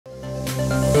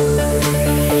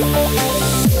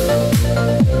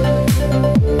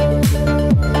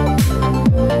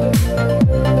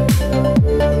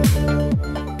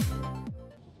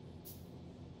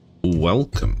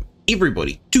welcome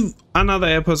everybody to another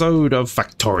episode of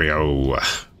Factorio.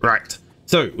 Right,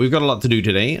 so we've got a lot to do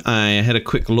today. I had a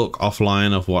quick look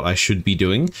offline of what I should be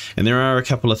doing, and there are a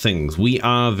couple of things. We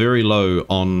are very low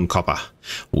on copper.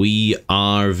 We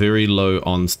are very low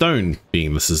on stone,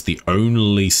 being this is the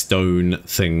only stone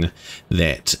thing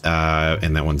that,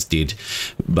 and that one's dead,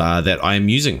 that I am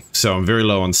using. So I'm very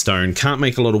low on stone. Can't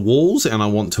make a lot of walls, and I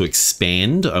want to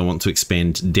expand. I want to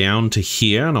expand down to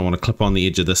here, and I want to clip on the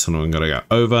edge of this, and I'm going to go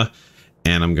over,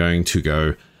 and I'm going to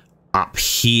go up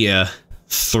here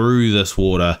through this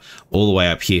water all the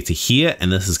way up here to here,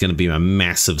 and this is going to be a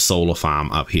massive solar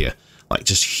farm up here, like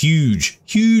just huge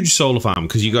solar farm,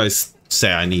 because you guys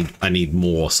say I need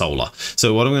more solar.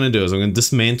 So what I'm going to do is I'm going to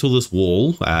dismantle this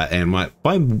wall, and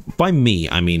by me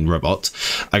I mean robots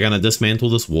are going to dismantle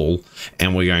this wall,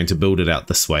 and we're going to build it out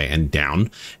this way and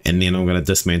down, and then I'm going to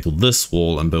dismantle this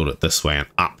wall and build it this way and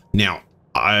up. Now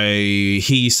I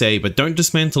hear you say, but don't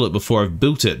dismantle it before I've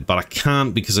built it, but I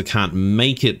can't, because I can't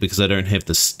make it because I don't have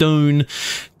the stone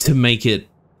to make it.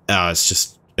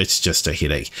 It's just a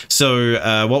headache.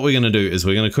 So what we're going to do is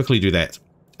we're going to quickly do that.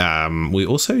 We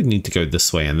also need to go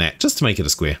this way and that, just to make it a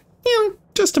square,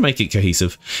 just to make it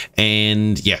cohesive.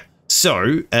 And yeah,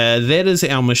 so that is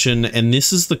our mission, and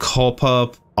this is the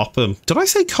copper. Did I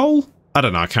say coal? I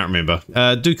don't know, I can't remember.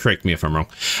 Do correct me if I'm wrong.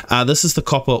 This is the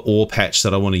copper ore patch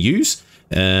that I want to use.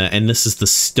 And this is the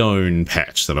stone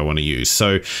patch that I want to use.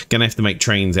 So gonna have to make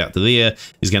trains out to there.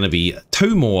 There's gonna be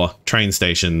 2 more train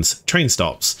stations, train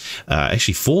stops,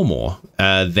 actually 4 more,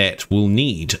 that will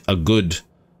need a good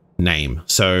name.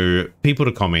 So people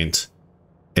to comment,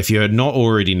 if you're not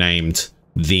already named,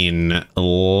 then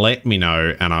let me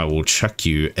know and I will chuck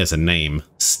you as a name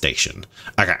station.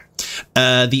 Okay.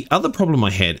 The other problem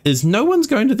I had is no one's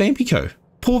going to Vampico.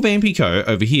 Poor Vampico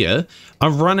over here.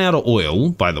 I've run out of oil,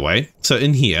 by the way. So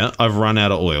in here, I've run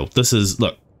out of oil. This is,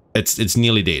 look, it's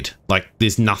nearly dead. Like,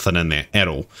 there's nothing in there at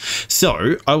all.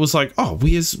 So I was like, oh,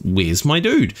 where's my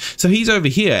dude? So he's over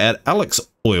here at Alex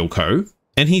Oil Co.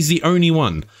 And he's the only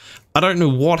one. I don't know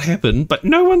what happened, but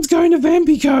no one's going to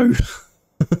Vampico.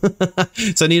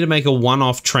 So I need to make a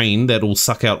one-off train that will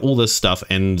suck out all this stuff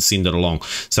and send it along.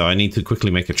 So I need to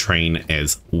quickly make a train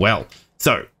as well.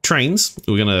 So trains,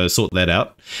 we're going to sort that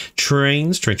out.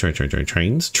 Trains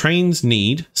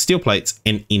need steel plates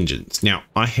and engines. Now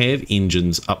I have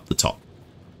engines up the top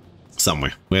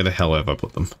somewhere. Where the hell have I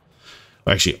put them?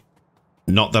 Actually,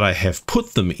 not that I have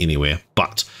put them anywhere,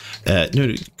 but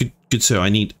no, good sir, I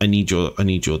need your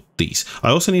these.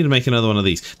 I also need to make another one of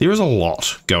these. There is a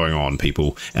lot going on,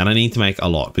 people, and I need to make a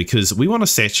lot because we want to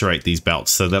saturate these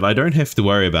belts so that I don't have to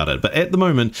worry about it. But at the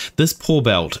moment, this poor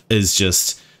belt is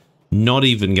just not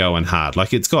even going hard.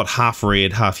 Like, it's got half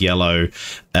red, half yellow.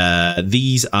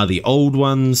 These are the old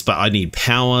ones, but I need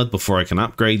power before I can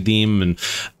upgrade them. And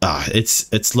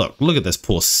it's look at this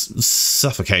poor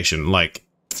suffocation, like,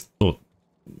 or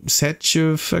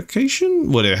saturification,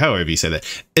 whatever, however you say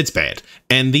that. It's bad.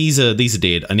 And these are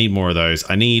dead. I need more of those.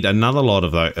 I need another lot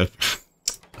of those.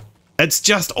 It's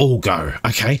just all go.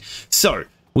 Okay, so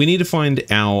we need to find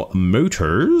our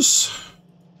motors.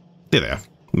 There they are.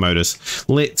 Motors.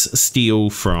 Let's steal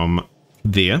from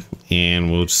there, and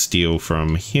we'll steal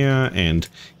from here and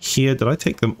here. Did I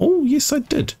take them? Oh, yes, I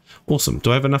did. Awesome.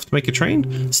 Do I have enough to make a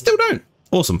train? Still don't.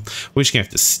 Awesome. We're just gonna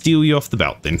have to steal you off the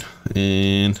belt then.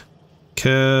 And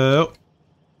oh,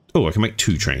 I can make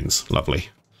 2 trains. Lovely.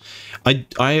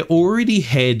 I already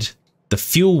had the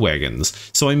fuel wagons,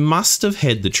 so I must have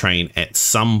had the train at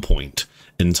some point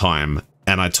in time,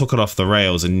 and I took it off the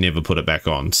rails and never put it back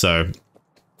on. So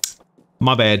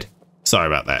my bad. Sorry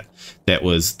about that. That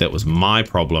was my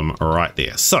problem right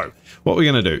there. So what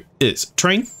we're going to do is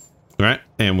train, right?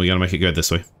 And we're going to make it go this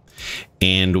way.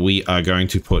 And we are going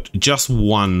to put just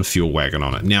 1 fuel wagon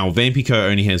on it. Now,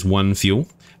 Vampico only has 1 fuel,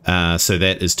 so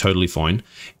that is totally fine.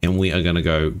 And we are going to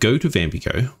go to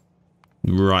Vampico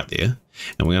right there.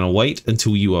 And we're going to wait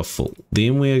until you are full.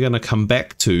 Then we're going to come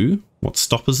back to, what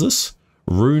stop is this?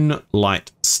 Rune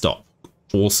light stop.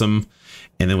 Awesome.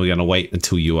 And then we're going to wait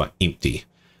until you are empty.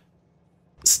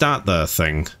 Start the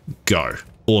thing. Go.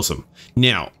 Awesome.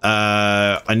 Now,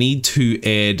 I need to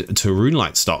add to Rune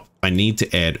Light Stop. I need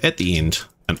to add at the end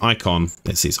an icon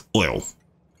that says oil.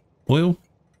 Oil?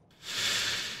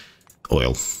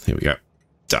 Oil. Here we go.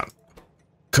 Done.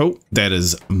 Cool. That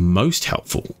is most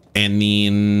helpful. And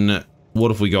then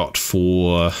what have we got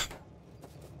for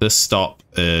this stop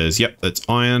is, yep, that's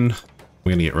iron.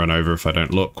 We're going to get run over if I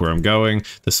don't look where I'm going.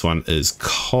 This one is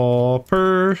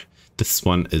copper. This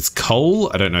one is coal.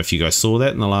 I don't know if you guys saw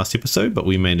that in the last episode, but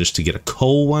we managed to get a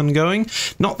coal one going.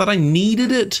 Not that I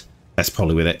needed it, That's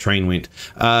probably where that train went.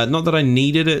 Not that I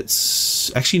needed it.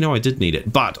 Actually, no, I did need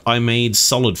it. But I made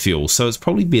solid fuel. So it's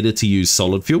probably better to use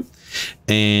solid fuel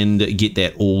and get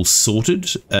that all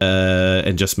sorted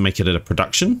and just make it at a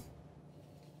production.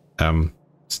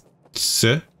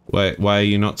 Sir, why are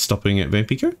you not stopping at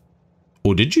Vampico?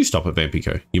 Or did you stop at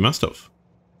Vampico? You must have.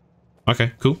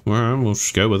 Okay, cool. All right, we'll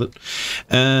just go with it.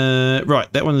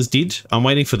 Right, that one is dead. I'm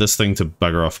waiting for this thing to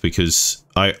bugger off because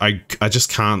I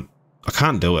just can't. I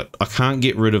can't do it. I can't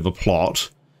get rid of a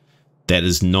plot that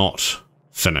is not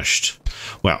finished.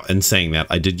 Well, in saying that,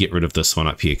 I did get rid of this one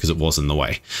up here because it was in the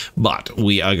way. But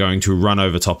we are going to run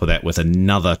over top of that with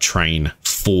another train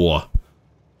for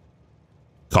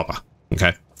copper.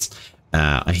 Okay.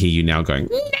 I hear you now going,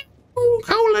 no,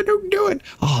 Cola, don't do it.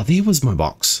 Oh, there was my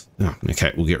box. Oh,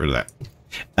 okay, we'll get rid of that.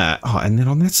 Oh, and then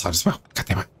on that side as well. God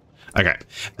damn it. Okay.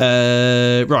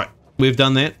 Right. We've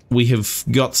done that. We have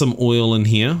got some oil in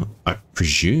here, I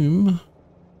presume.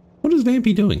 What is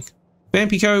Vampy doing?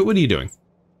 Vampyco, what are you doing?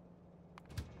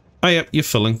 Oh, yeah, you're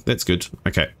filling. That's good.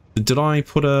 Okay. Did I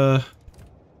put a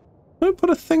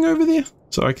thing over there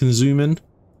so I can zoom in?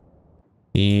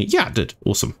 Yeah, I did.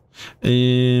 Awesome.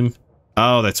 Oh,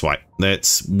 that's right.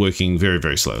 That's working very,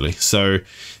 very slowly. So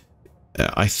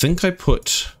I think I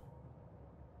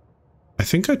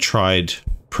tried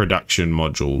production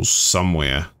modules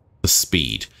somewhere. The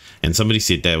speed, and somebody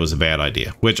said that was a bad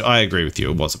idea, which I agree with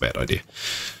you, it was a bad idea.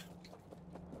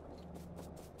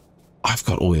 I've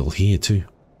got oil here too.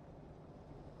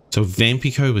 So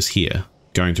Vampico was here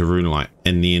going to Runelite,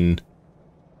 and then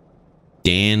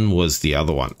Dan was the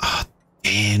other one. Ah,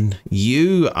 Dan,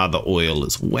 you are the oil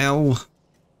as well.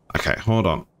 Okay, hold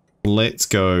on, let's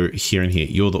go here and here.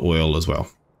 You're the oil as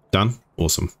well. Done.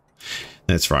 Awesome.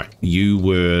 That's right, you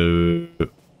were.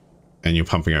 And you're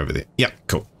pumping over there. Yeah,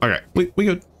 cool. Okay, we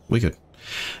good. We good.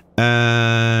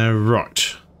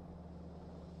 Right.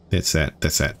 That's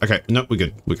that. Okay, no, we're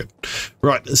good. We're good.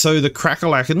 Right, so the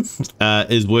Crackalacken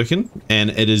is working,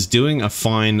 and it is doing a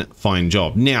fine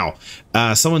job. Now,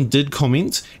 someone did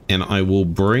comment, and I will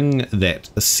bring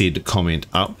that said comment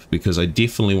up because I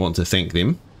definitely want to thank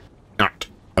them. All right,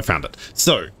 I found it.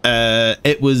 So,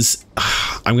 it was...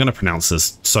 I'm going to pronounce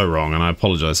this so wrong, and I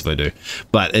apologize if I do,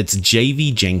 but it's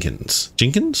JV Jenkins.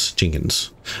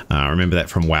 Jenkins. Remember that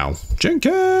from WoW.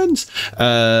 Jenkins!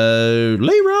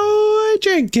 Leroy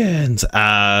Jenkins!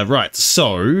 Right,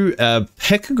 so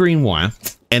pick a green wire,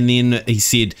 and then he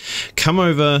said, come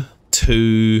over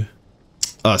to...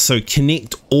 so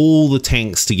connect all the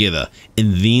tanks together,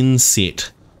 and then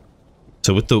set...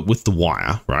 So with the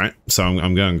wire, right? So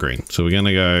I'm going green. So we're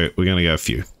gonna go a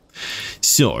few.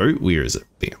 So where is it?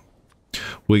 There.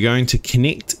 We're going to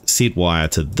connect said wire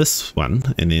to this one,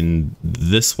 and then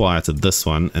this wire to this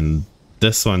one, and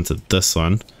this one to this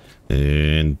one,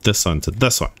 and this one to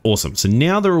this one. Awesome. So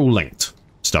now they're all linked.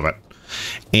 Stop it.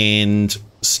 And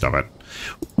stop it.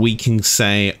 We can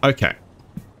say, okay,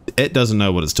 it doesn't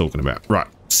know what it's talking about. Right.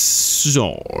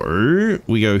 So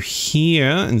we go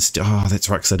here and oh, that's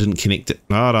right, because I didn't connect it.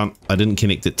 Hold on, I didn't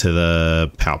connect it to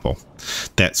the power pole.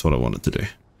 That's what I wanted to do.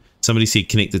 Somebody said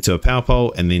connect it to a power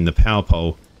pole, and then the power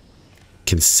pole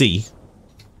can see.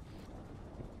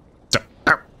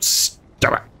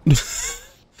 Stop it.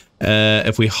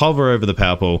 If we hover over the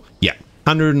power pole, yeah,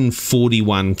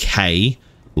 141k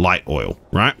light oil,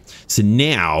 right? So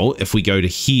now if we go to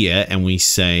here and we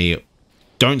say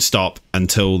don't stop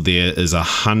until there is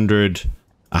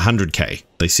 100k.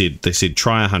 They said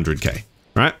try 100k,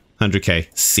 right?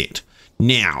 100k set.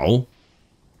 Now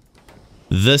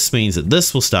this means that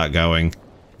this will start going,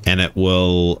 and it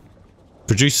will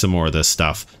produce some more of this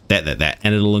stuff, that,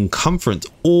 and it'll encumbrance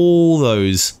all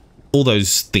those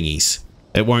thingies.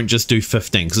 It won't just do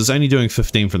 15, because it's only doing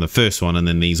 15 from the first one, and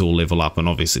then these all level up, and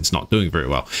obviously it's not doing very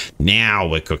well. Now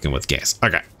we're cooking with gas.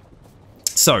 Okay.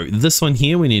 So this one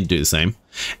here, we need to do the same,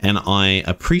 and I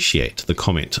appreciate the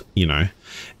comment. You know,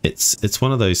 it's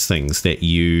one of those things that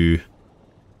I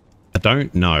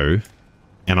don't know,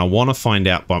 and I want to find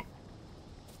out.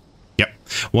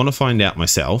 Want to find out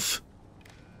myself,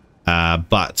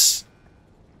 but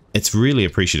it's really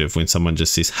appreciative when someone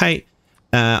just says, "Hey,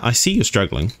 I see you're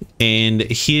struggling, and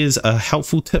here's a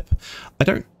helpful tip." I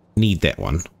don't need that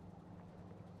one.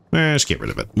 Just get rid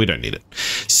of it. We don't need it.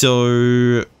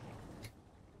 So.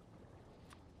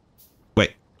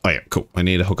 Oh yeah, cool. I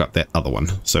need to hook up that other one.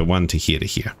 So one to here to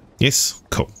here. Yes,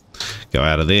 cool. Go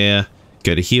out of there.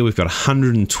 Go to here. We've got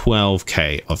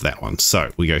 112k of that one.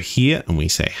 So we go here and we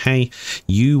say, hey,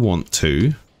 you want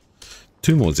to,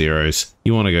 2 more zeros.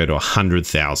 You want to go to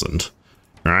 100,000.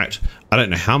 All right. I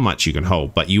don't know how much you can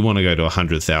hold, but you want to go to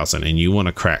 100,000, and you want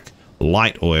to crack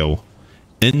light oil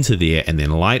into there, and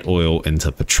then light oil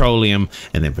into petroleum,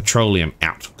 and then petroleum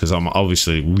out, because I'm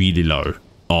obviously really low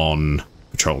on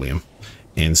petroleum.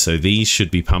 And so these should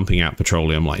be pumping out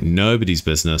petroleum like nobody's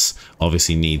business.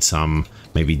 Obviously need some,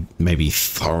 maybe 2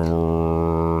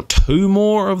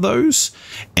 more of those,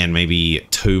 and maybe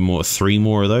 3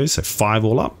 more of those, so 5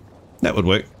 all up. That would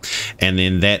work. And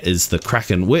then that is the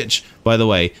Kraken, which, by the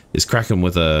way, is Kraken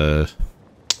with a...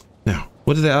 Now,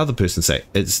 what did that other person say?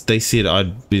 They said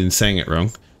I'd been saying it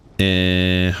wrong.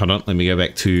 Hold on, let me go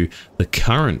back to the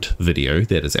current video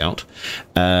that is out.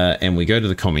 And we go to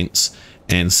the comments.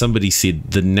 And somebody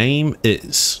said the name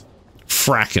is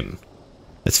Fracken.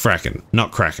 It's Fracken,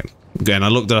 not Kraken. And I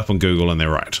looked it up on Google and they're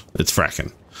right. It's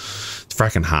Fracken. It's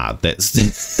Fracken hard. That's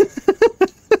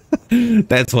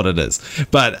that's what it is.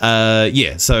 But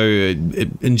yeah, so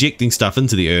injecting stuff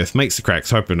into the earth makes the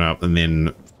cracks open up, and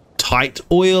then tight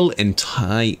oil and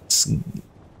tight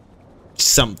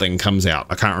something comes out.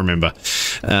 I can't remember.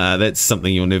 That's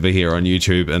something you'll never hear on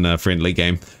YouTube in a friendly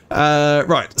game.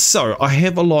 Right, so I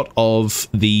have a lot of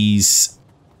these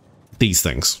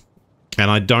things, and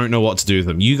I don't know what to do with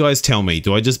them. You guys tell me,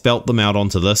 do I just belt them out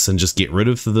onto this and just get rid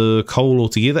of the coal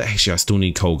altogether? Actually, I still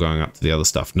need coal going up to the other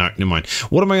stuff. No, never mind.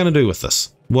 What am I going to do with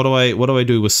this? What do I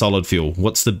do with solid fuel?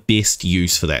 What's the best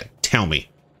use for that? Tell me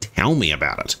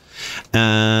about it.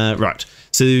 Right,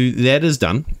 so that is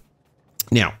done.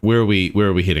 Now, where are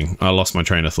we heading? I lost my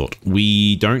train of thought.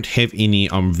 We don't have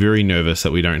any... I'm very nervous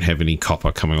that we don't have any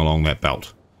copper coming along that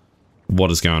belt.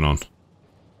 What is going on?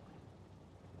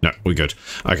 No, we're good.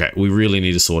 Okay, we really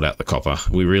need to sort out the copper.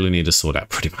 We really need to sort out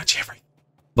pretty much everything.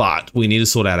 But we need to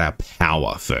sort out our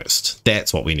power first.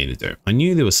 That's what we need to do. I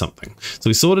knew there was something. So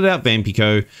we sorted out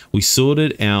Vampico. We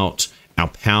sorted out our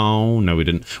power. No, we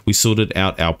didn't. We sorted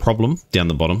out our problem down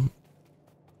the bottom.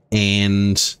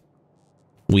 And...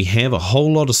 we have a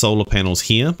whole lot of solar panels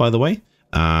here, by the way.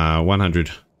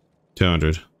 100,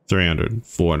 200, 300,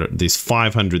 400. There's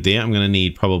 500 there. I'm going to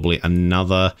need probably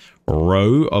another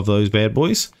row of those bad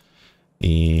boys.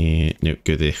 And no,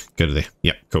 go there. Go to there.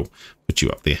 Yep, cool. Put you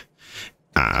up there.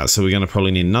 So we're going to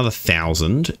probably need another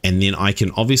 1,000. And then I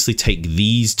can obviously take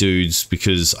these dudes,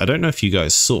 because I don't know if you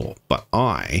guys saw, but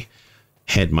I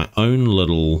had my own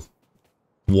little,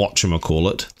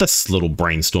 whatchamacallit, this little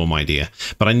brainstorm idea.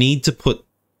 But I need to put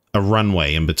a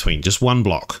runway in between, just one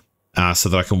block, so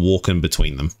that I can walk in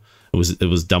between them. It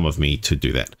was dumb of me to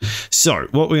do that. So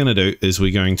what we're going to do is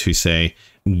we're going to say,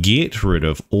 get rid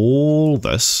of all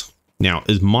this. Now,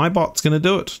 is my bot's going to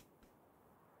do it?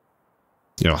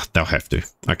 Yeah, they'll have to.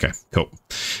 Okay, cool.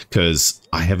 Because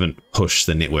I haven't pushed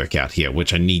the network out here,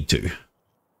 which I need to.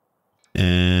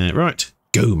 Right.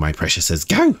 Go, my preciouses,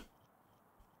 go.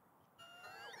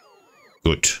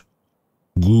 Good.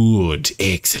 Good.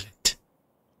 Excellent.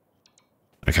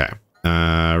 Okay,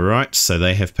 right, so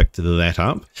they have picked that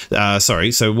up.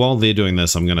 Sorry, so while they're doing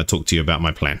this, I'm going to talk to you about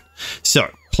my plan. So,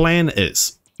 plan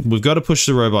is, we've got to push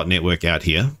the robot network out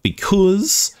here,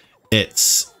 because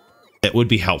it would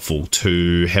be helpful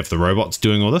to have the robots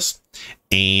doing all this.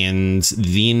 And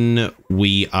then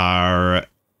we've got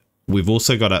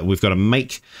to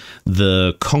make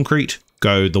the concrete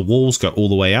go, the walls go all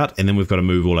the way out, and then we've got to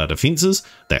move all our defenses.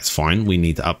 That's fine. We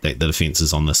need to update the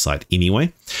defenses on this side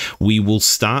anyway. We will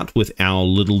start with our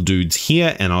little dudes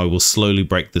here, and I will slowly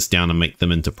break this down and make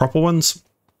them into proper ones.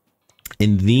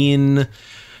 And then,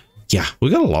 yeah,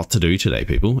 we've got a lot to do today,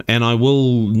 people, and I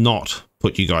will not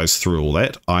put you guys through all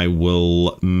that. I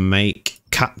will make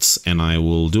cuts and I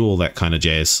will do all that kind of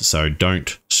jazz, so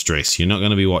don't stress. You're not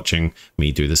going to be watching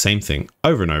me do the same thing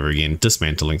over and over again,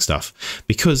 dismantling stuff,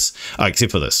 because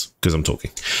except for this, because I'm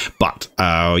talking, but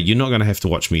you're not going to have to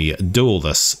watch me do all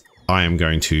this. I am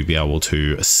going to be able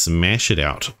to smash it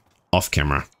out off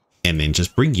camera and then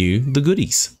just bring you the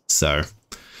goodies. So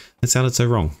that sounded so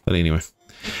wrong, but anyway.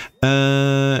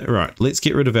 Right, let's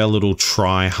get rid of our little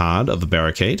try hard of a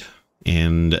barricade,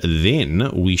 and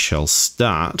then we shall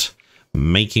start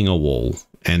making a wall.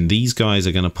 And these guys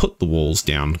are going to put the walls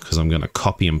down, because I'm going to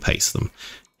copy and paste them.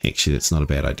 Actually, that's not a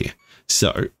bad idea.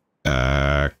 So,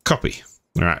 copy.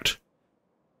 All right.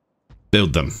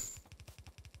 Build them.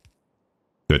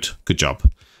 Good job.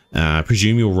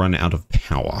 Presume you'll run out of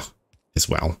power as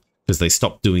well, because they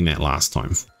stopped doing that last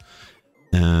time.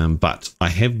 But I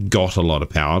have got a lot of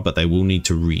power, but they will need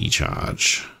to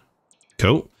recharge.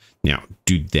 Cool. Now,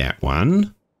 do that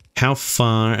one. How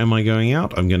far am I going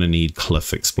out? I'm going to need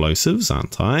cliff explosives,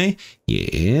 aren't I?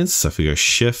 Yes. So if we go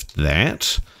shift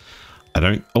that.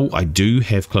 I do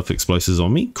have cliff explosives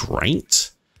on me. Great.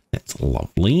 That's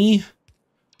lovely.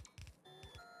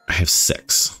 I have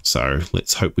 6. So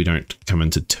let's hope we don't come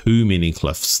into too many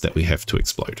cliffs that we have to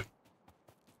explode.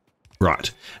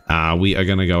 Right. We are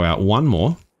going to go out one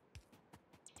more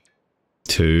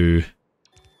to...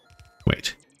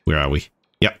 Wait, where are we?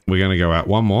 Yep, we're going to go out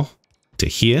one more to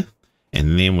here.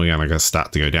 And then we're going to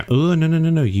start to go down. Oh, no, no, no,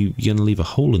 no. You're going to leave a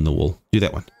hole in the wall. Do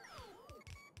that one.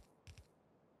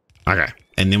 Okay.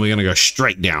 And then we're going to go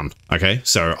straight down. Okay.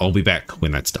 So I'll be back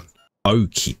when that's done.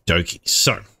 Okie dokie.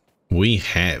 So we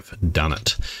have done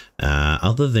it.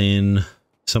 Other than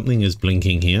something is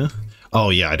blinking here.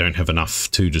 Oh, yeah. I don't have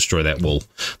enough to destroy that wall.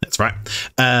 That's right.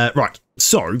 Right.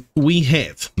 So we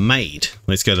have made,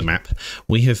 let's go to the map.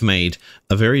 We have made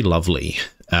a very lovely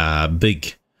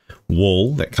big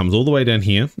wall that comes all the way down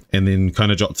here and then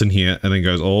kind of jots in here and then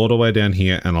goes all the way down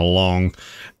here and along.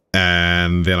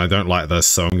 And then I don't like this,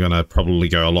 so I'm going to probably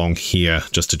go along here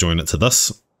just to join it to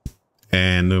this.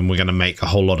 And then we're going to make a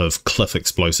whole lot of cliff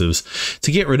explosives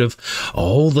to get rid of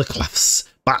all the cliffs.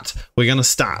 But we're going to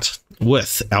start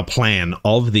with our plan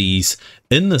of these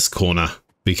in this corner,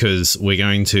 because we're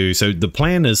going to, so the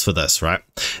plan is for this, right,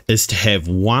 is to have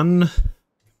one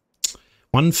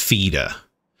feeder.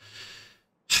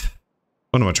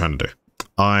 What am I trying to do?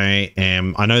 I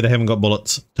know they haven't got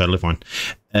bullets, totally fine.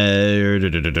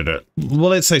 Well,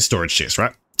 let's say storage chest,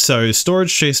 right? So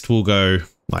storage chest will go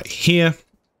like here,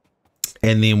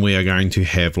 and then we are going to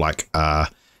have like a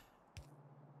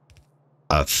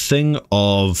thing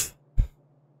of, I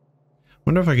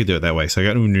wonder if I could do it that way. So I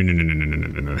go,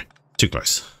 no,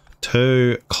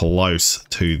 too close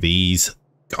to these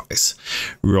guys.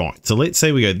 Right, so let's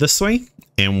say we go this way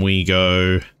and we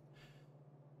go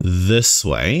this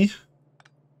way,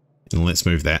 and let's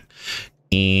move that,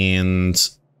 and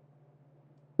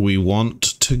we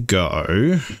want to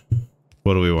go,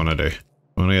 what do we want to do?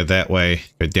 I want to go that way,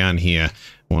 go down here,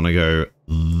 I want to go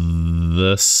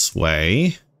this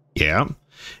way, yeah,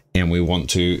 and we want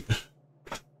to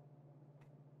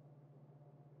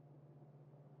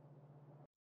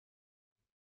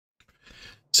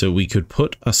so we could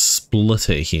put a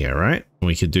splitter here, right?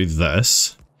 We could do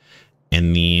this,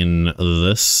 and then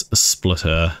this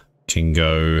splitter can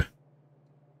go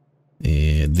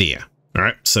there. All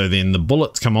right, so then the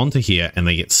bullets come onto here and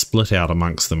they get split out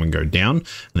amongst them and go down, and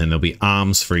then there'll be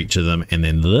arms for each of them. And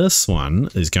then this one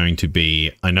is going to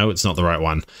be, I know it's not the right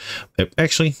one.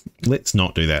 Actually, let's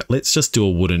not do that. Let's just do a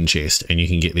wooden chest and you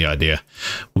can get the idea.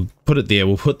 We'll put it there.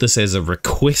 We'll put this as a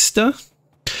requester,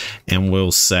 and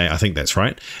we'll say, I think that's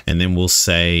right. And then we'll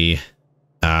say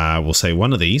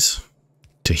one of these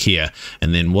to here,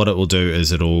 and then what it will do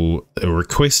is it'll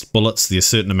request bullets, the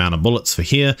certain amount of bullets for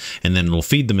here, and then it'll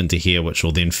feed them into here, which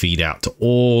will then feed out to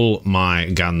all my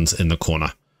guns in the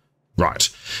corner. Right,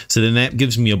 so then that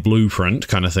gives me a blueprint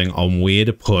kind of thing on where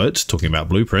to put, talking about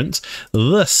blueprints,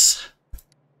 this.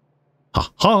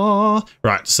 Ha ha.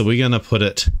 Right, so we're gonna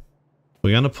put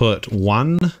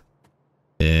one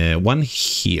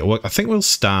here. Well, I think we'll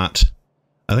start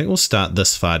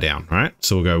this far down, right?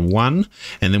 So we'll go one,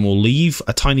 and then we'll leave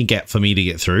a tiny gap for me to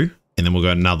get through, and then we'll go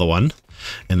another one,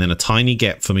 and then a tiny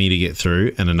gap for me to get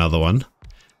through, and another one,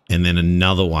 and then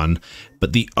another one.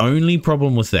 But the only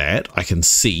problem with that I can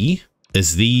see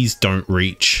is these don't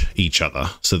reach each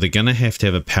other. So they're going to have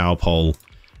a power pole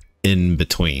in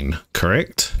between,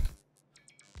 correct?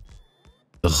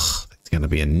 Ugh, that's going to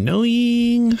be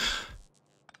annoying.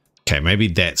 Okay, maybe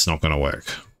that's not going to work.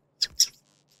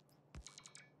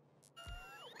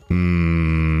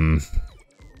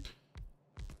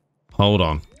 Hold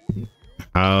on.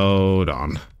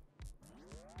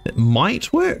 It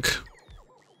might work.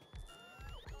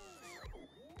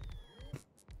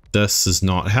 This is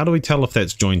not. How do we tell if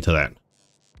that's joined to that?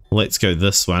 Let's go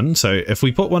this one. So if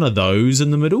we put one of those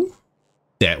in the middle,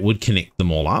 that would connect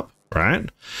them all up, right?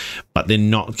 But they're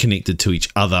not connected to each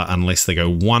other unless they go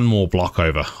one more block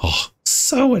over. Oh,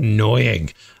 so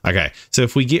annoying. Okay, so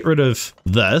if we get rid of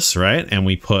this, right, and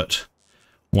we put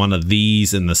one of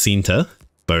these in the center,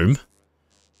 boom.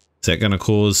 Is that going to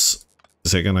cause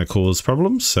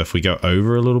problems? So if we go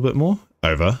over a little bit more,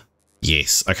 over.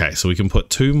 Yes. Okay, so we can put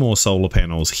two more solar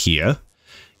panels here.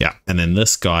 Yeah, and then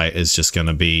this guy is just going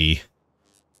to be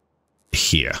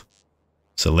here.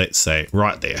 So let's say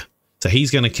right there. So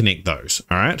he's going to connect those.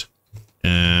 All right.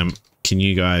 Can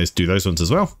you guys do those ones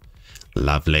as well?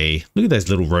 Lovely. Look at those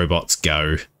little robots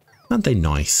go. Aren't they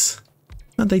nice?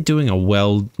 Aren't they doing a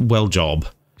well job?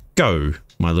 Go,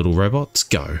 my little robots,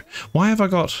 go. Why have I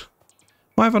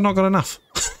not got enough?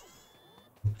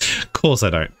 Of course I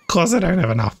don't. Of course I don't have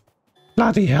enough.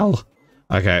 Bloody hell.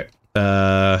 Okay.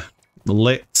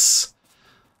 Let's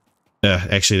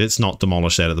not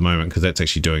demolish that at the moment because that's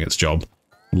actually doing its job.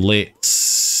 Let's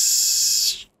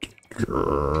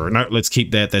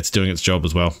keep that. That's doing its job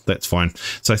as well. That's fine.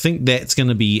 So I think that's going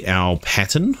to be our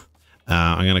pattern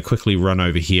I'm going to quickly run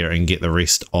over here and get the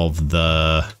rest of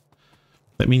the...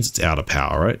 That means it's out of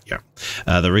power, right? Yeah.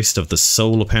 The rest of the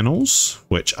solar panels,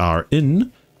 which are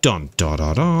in... Dun, da,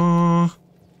 da, da.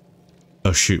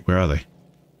 Oh, shoot. Where are they?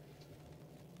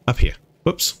 Up here.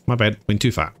 Whoops. My bad. Went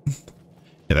too far.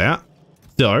 Here they are.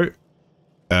 So,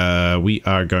 we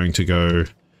are going to go...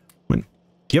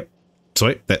 Yep.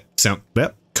 Sweet. That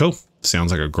cool.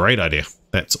 Sounds like a great idea.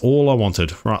 That's all I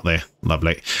wanted right there.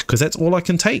 Lovely. Because that's all I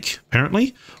can take,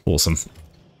 apparently. Awesome.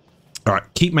 All right,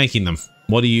 keep making them.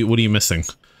 What are you missing?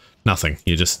 Nothing.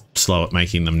 You're just slow at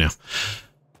making them now.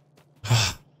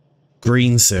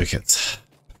 Green circuits.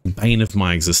 Bane of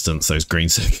my existence, those green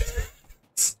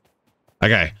circuits.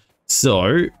 Okay,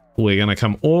 so we're going to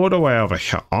come all the way over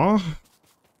here.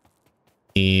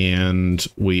 And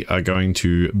we are going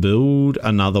to build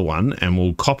another one, and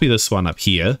we'll copy this one up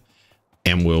here,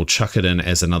 and we'll chuck it in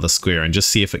as another square and just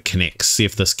see if it connects, see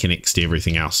if this connects to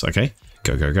everything else. Okay,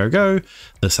 go, go, go, go.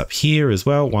 This up here as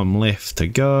well. One left to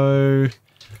go.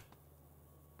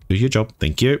 Do your job.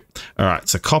 Thank you. All right,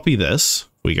 so copy this.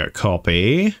 We go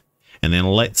copy, and then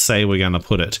let's say we're going to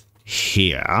put it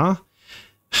here.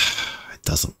 It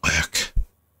doesn't work.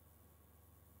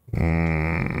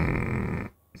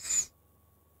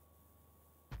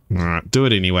 All right, do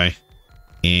it anyway.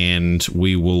 And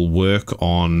we will work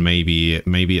on maybe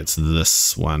it's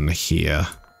this one here.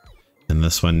 And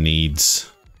this one needs...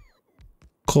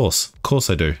 Of course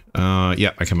I do.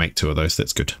 Yeah, I can make 2 of those.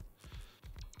 That's good.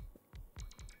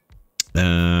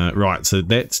 Right, so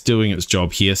that's doing its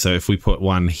job here. So if we put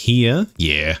one here,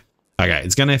 yeah. Okay,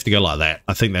 it's going to have to go like that.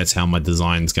 I think that's how my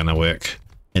design's going to work.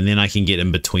 And then I can get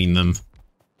in between them.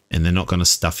 And they're not going to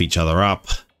stuff each other up.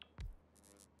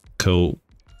 Cool.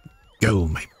 Go,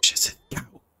 my precious. Go.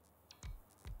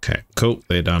 Okay, cool.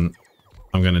 They're done.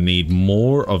 I'm going to need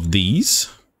more of these.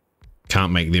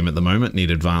 Can't make them at the moment.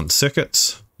 Need advanced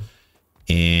circuits.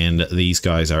 And these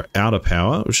guys are out of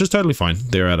power, which is totally fine.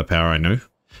 They're out of power, I know.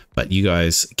 But you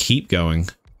guys keep going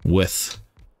with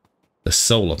the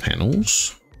solar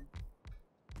panels.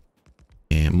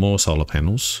 And more solar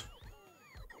panels.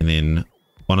 And then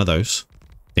one of those.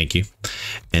 Thank you.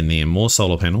 And then more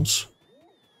solar panels.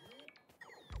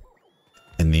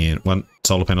 And then one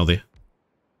solar panel there.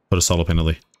 Put a solar panel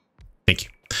there. Thank you.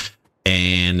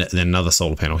 And then another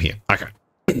solar panel here. Okay.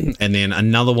 And then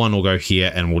another one will go here,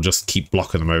 and we'll just keep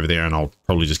blocking them over there, and I'll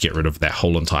probably just get rid of that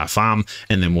whole entire farm.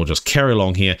 And then we'll just carry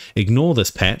along here. Ignore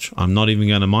this patch. I'm not even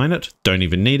going to mine it. Don't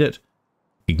even need it.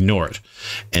 Ignore it.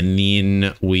 And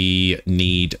then we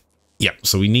need... Yep,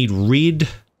 so we need red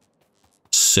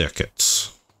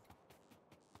circuits.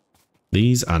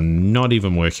 These are not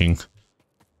even working.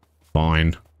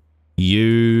 Fine.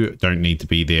 You don't need to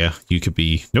be there. You could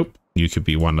be... Nope. You could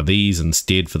be one of these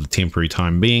instead for the temporary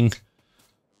time being.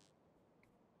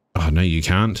 Oh, no, you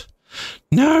can't.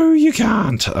 No, you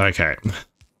can't. Okay.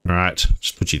 All right.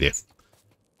 Just put you there.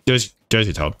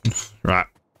 Josie told. Right.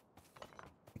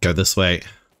 Go this way.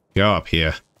 Go up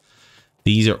here.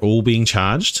 These are all being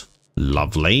charged.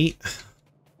 Lovely.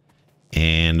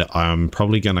 And I'm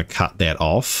probably going to cut that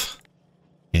off.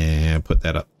 And put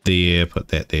that up there. Put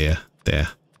that there. There.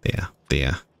 There.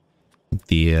 There.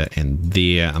 There and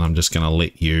there. And I'm just going to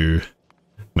let you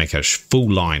make a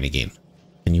full line again.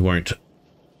 And you won't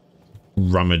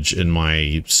rummage in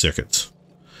my circuits.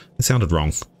 It sounded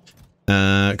wrong.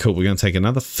 Cool. We're going to take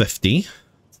another 50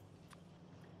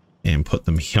 and put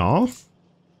them here.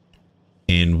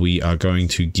 And we are going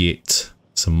to get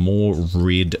some more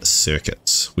red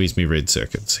circuits. Where's my red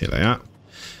circuits? Here they are.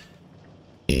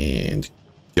 And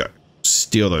go.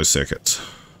 Steal those circuits.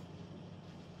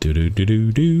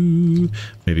 Do.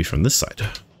 Maybe from this side.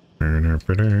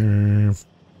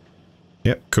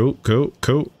 Yep. Cool.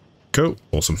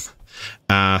 Awesome.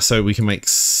 So we can make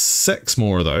 6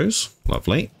 more of those.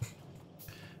 Lovely.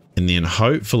 And then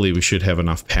hopefully we should have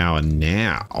enough power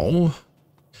now.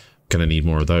 Gonna need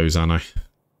more of those, aren't I?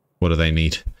 What do they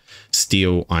need?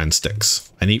 Steel iron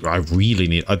sticks. I really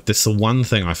need... that's the one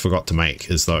thing I forgot to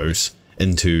make, is those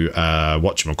into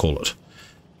whatchamacallit.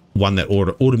 One that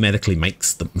automatically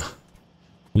makes them.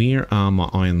 Where are my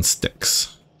iron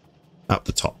sticks? Up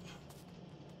the top.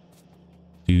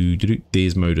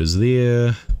 There's motors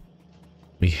there.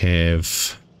 We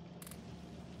have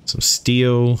some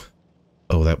steel.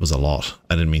 Oh, that was a lot.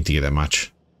 I didn't mean to get that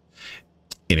much.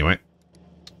 Anyway,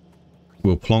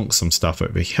 we'll plonk some stuff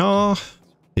over here.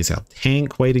 There's our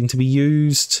tank waiting to be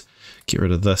used. Get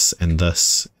rid of this and the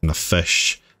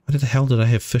fish. What the hell did I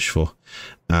have fish for?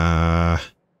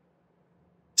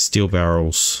 Steel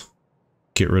barrels.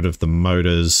 Get rid of the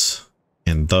motors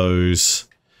and those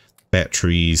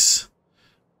batteries.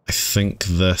 I think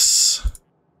this.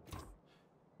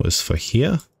 was for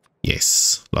here.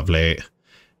 Yes, lovely.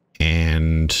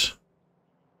 And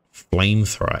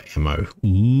flamethrower ammo.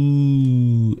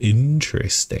 Ooh,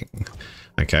 interesting.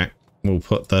 Okay, we'll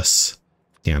put this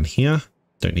down here.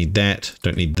 Don't need that.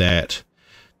 Don't need that.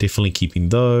 Definitely keeping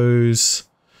those.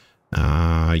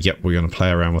 Yep, we're going to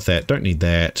play around with that. Don't need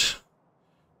that.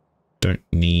 Don't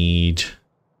need...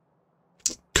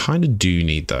 Kind of do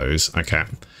need those. Okay.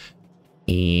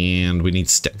 And we need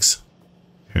sticks.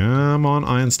 Come on,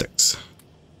 iron sticks.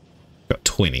 Got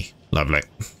 20. Lovely.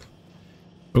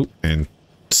 Oh, and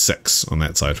 6 on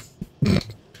that side.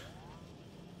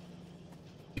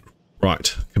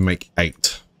 Right, can make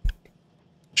 8.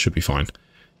 Should be fine.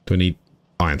 Do I need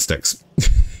iron sticks?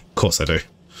 Of course I do.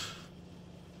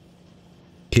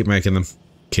 Keep making them.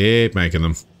 Keep making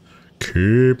them.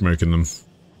 Keep making them.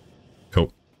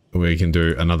 Cool. We can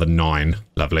do another 9.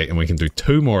 Lovely. And we can do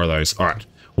 2 more of those. All right.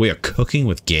 We are cooking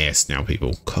with gas now,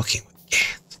 people. Cooking with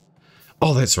gas.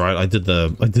 Oh, that's right. I did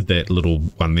that little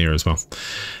one there as well.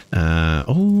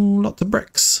 Oh, lots of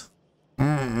bricks.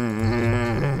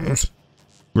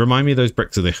 Remind me those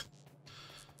bricks are there.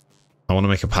 I want to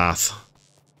make a path.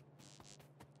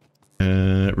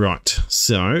 Right.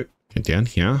 So, go down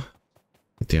here.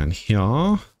 Go down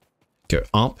here. Go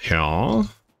up here.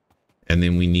 And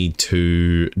then we need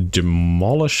to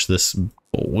demolish this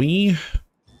boy.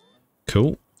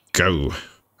 Cool. Go.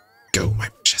 Go, my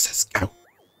precious, go.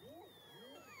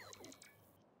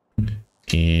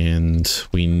 And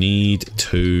we need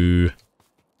to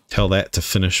tell that to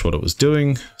finish what it was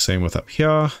doing. Same with up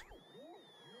here.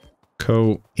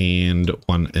 Cool. And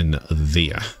one in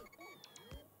there.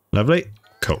 Lovely.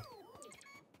 Cool.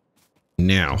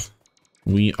 Now,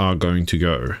 we are going to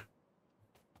go.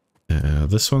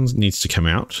 This one needs to come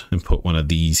out and put one of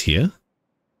these here.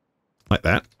 Like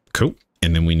that. Cool.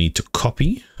 And then we need to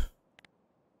copy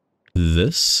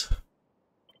this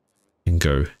and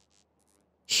go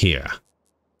here. Of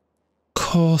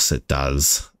course it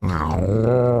does.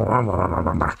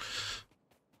 I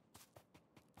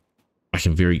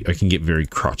can get very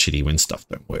crotchety when stuff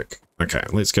don't work. Okay,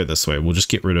 let's go this way. We'll just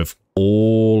get rid of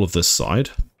all of this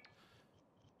side.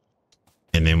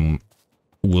 And then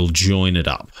we'll join it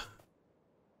up.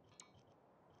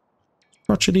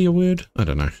 Crotchety a word? I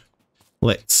don't know.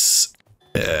 Let's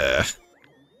okay,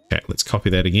 let's copy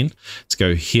that again. Let's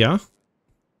go here.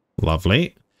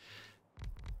 Lovely.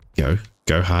 Go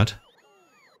hard.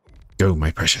 Go,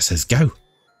 my preciouses, go.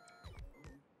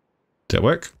 Did that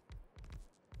work?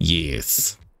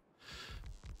 Yes.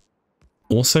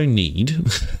 Also need,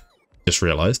 just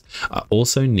realized, I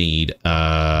also need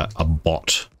a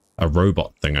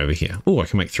robot thing over here. Oh, I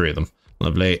can make 3 of them.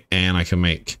 Lovely. And I can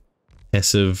make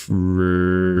passive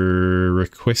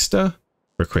requester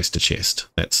chest.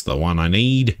 That's the one I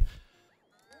need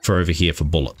for over here for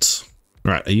bullets.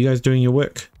 All right, are you guys doing your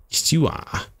work? Yes, you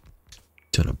are.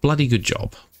 Doing a bloody good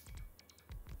job.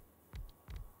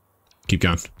 Keep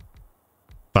going.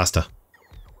 Faster.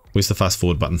 Where's the fast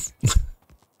forward button?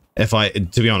 To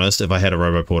be honest, if I had a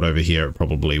roboport over here, it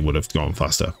probably would have gone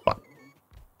faster, but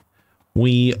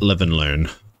we live and learn.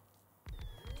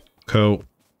 Cool.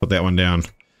 Put that one down.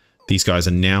 These guys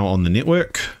are now on the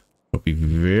network. I'll be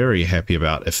very happy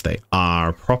about if they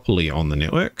are properly on the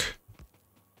network.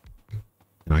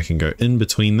 And I can go in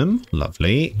between them.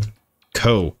 Lovely.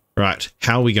 Cool. Right.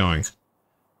 How are we going?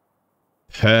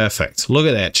 Perfect. Look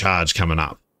at that charge coming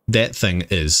up. That thing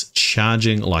is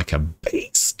charging like a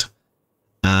beast.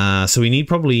 So we need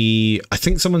probably, I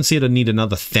think someone said I need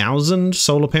another 1,000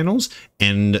 solar panels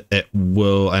and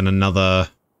another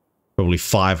probably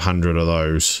 500 of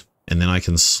those. And then I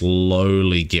can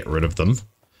slowly get rid of them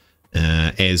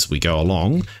as we go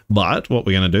along. But what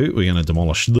we're going to do, we're going to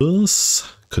demolish this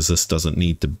because this doesn't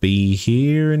need to be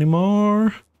here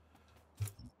anymore.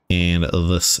 And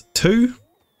this too.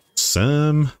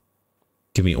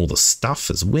 Give me all the stuff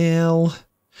as well.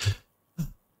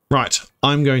 Right,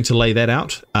 I'm going to lay that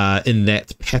out in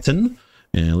that pattern.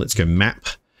 Let's go map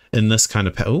in this kind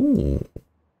of oh,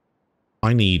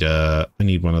 I need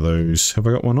one of those. Have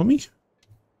I got one on me?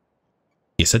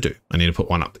 Yes, I do. I need to put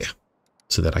one up there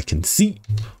so that I can see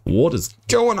what is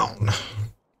going on.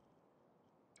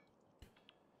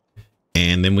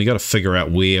 And then we got to figure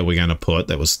out where we're going to put.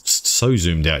 That was so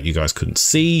zoomed out you guys couldn't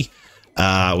see.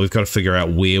 We've got to figure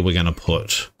out where we're going to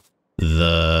put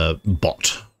the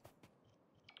bot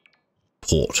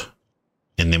port.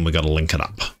 And then we got to link it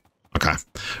up. Okay.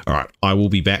 All right. I will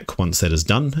be back once that is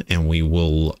done and we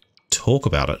will talk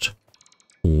about it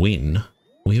when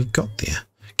we have got there.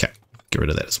 Okay. Get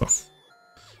rid of that as well.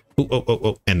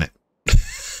 Oh, and that.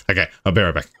 Okay. I'll be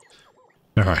right back.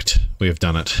 All right. We have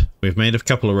done it. We've made a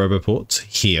couple of roboports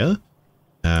here.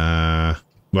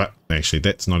 Well, actually,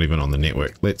 that's not even on the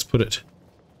network. Let's put it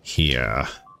here.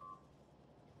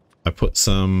 I put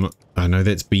some, I know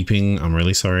that's beeping. I'm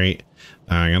really sorry.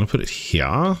 I'm going to put it here.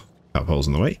 Power pole's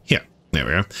in the way. Here. There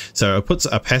we go. So I put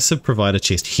a passive provider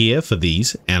chest here for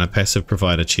these and a passive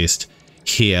provider chest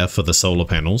here for the solar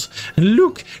panels. And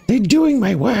look, they're doing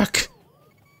my work.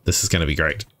 This is going to be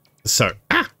great. So,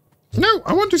 no,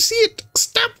 I want to see it.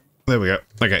 Stop. There we go.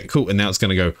 Okay, cool. And now it's going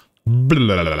to go blah,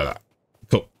 blah, blah, blah.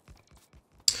 Cool.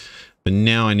 But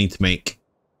now I need to make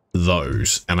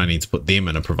those and I need to put them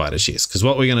in a provider chest, because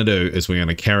what we're going to do is we're going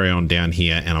to carry on down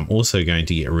here, and I'm also going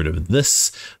to get rid of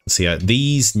this. See how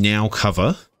these now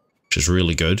cover, which is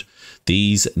really good.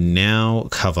 These now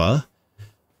cover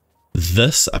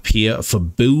this up here for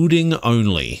building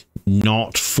only,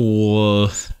 not for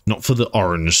the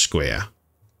orange square.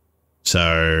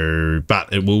 So,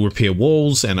 but it will repair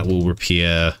walls and it will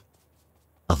repair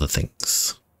other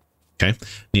things. Okay,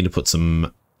 need to put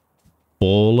some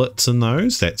bullets in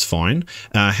those. That's fine.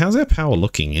 How's our power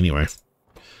looking anyway?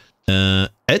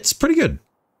 It's pretty good.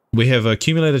 We have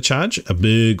accumulator charge, a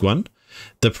big one.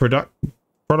 The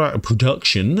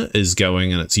production is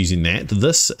going and it's using that.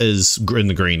 This is in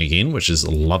the green again, which is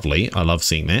lovely. I love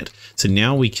seeing that. So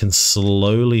now we can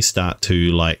slowly start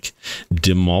to like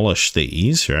demolish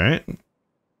these, right?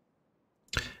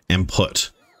 And put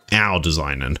our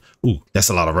design in. Ooh, that's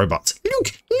a lot of robots.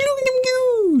 Look.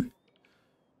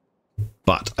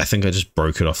 But I think I just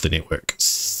broke it off the network.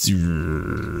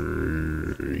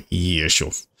 Yeah,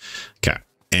 sure. Okay.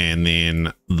 And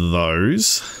then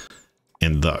those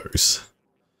and those.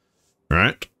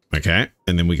 Right? Okay.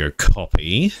 And then we go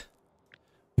copy.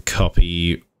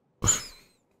 Copy.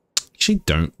 Actually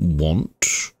don't want.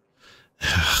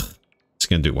 Just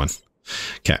going to do one.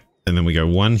 Okay. And then we go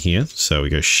one here. So we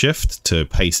go shift to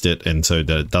paste it and so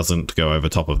that it doesn't go over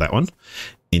top of that one.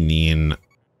 And then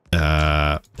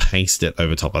paste it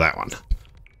over top of that one.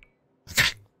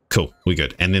 Okay, cool, we're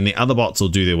good. And then the other bots will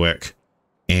do their work,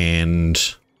 and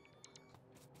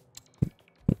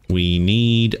we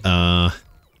need oh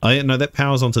yeah, no, that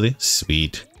powers onto there.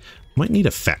 Sweet. Might need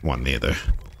a fat one there though.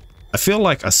 I feel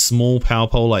like a small power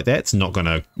pole like that's not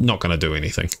gonna do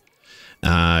anything.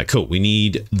 Cool, we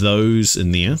need those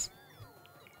in there.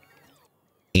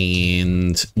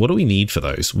 And what do we need for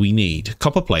those? We need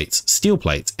copper plates, steel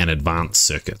plates, and advanced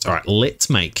circuits. All right, let's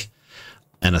make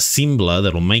an assembler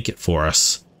that'll make it for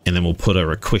us, and then we'll put a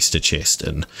requester chest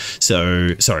in.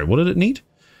 So, sorry, what did it need?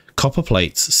 Copper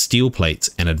plates, steel plates,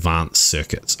 and advanced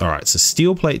circuits. All right, so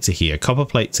steel plates are here, copper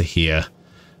plates are here,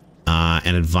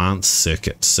 and advanced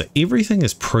circuits. So everything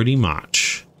is pretty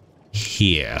much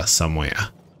here somewhere.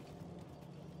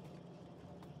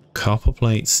 Copper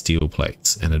plates, steel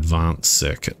plates, and advanced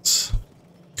circuits.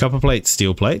 Copper plates,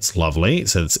 steel plates, lovely.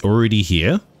 So it's already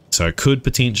here. So I could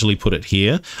potentially put it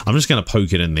here. I'm just going to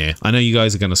poke it in there. I know you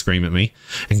guys are going to scream at me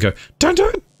and go, don't do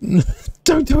it.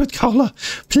 Don't do it, Cola,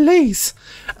 please.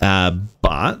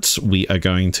 But we are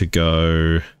going to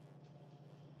go,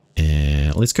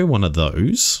 let's go one of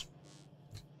those.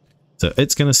 So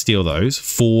it's going to steal those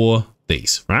for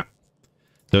these, right?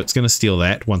 So it's going to steal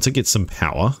that once it gets some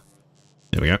power.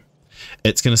 There we go.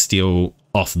 It's going to steal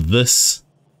off this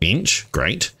bench.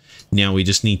 Great. Now we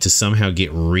just need to somehow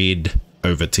get red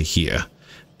over to here.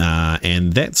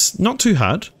 And that's not too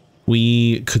hard.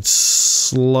 We could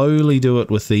slowly do it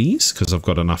with these because I've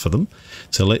got enough of them.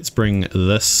 So let's bring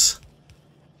this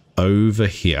over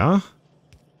here.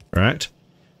 Right.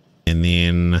 And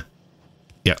then,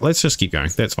 yeah, let's just keep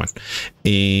going. That's fine.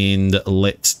 And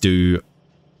let's do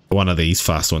one of these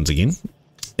fast ones again.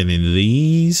 And then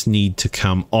these need to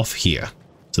come off here.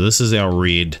 So this is our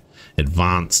red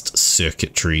advanced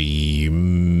circuitry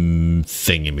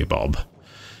thingy-bob.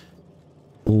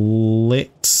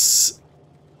 Let's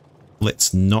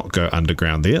not go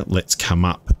underground there. Let's come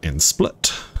up and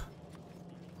split.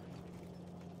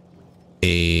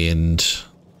 And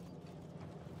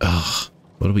what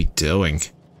are we doing?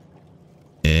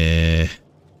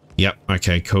 Yep,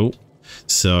 okay, cool.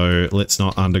 So let's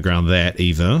not underground that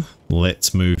either.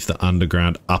 Let's move the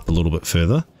underground up a little bit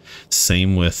further.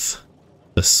 Same with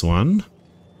this one.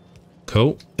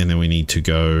 Cool. And then we need to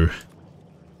go...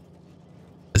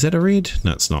 Is that a red?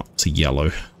 No, it's not. It's a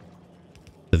yellow.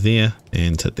 To there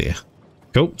and to there.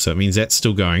 Cool. So it means that's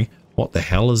still going. What the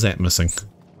hell is that missing?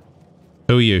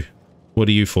 Who are you? What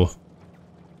are you for?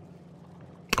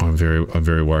 Oh, I'm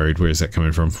very worried. Where is that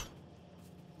coming from?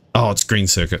 Oh, it's green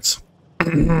circuits.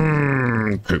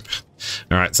 Poop.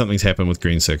 All right, something's happened with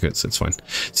green circuits. It's fine.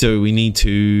 So we need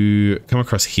to come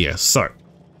across here. So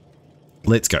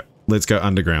let's go. Let's go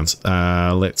undergrounds.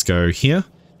 Let's go here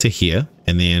to here,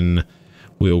 and then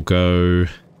we'll go...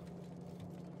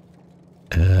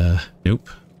 nope.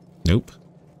 Nope.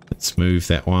 Let's move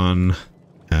that one.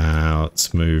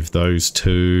 Let's move those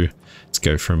two. Let's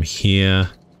go from here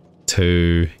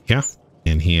to here,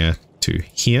 and here to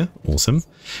here. Awesome.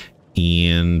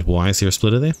 And why is there a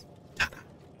splitter there?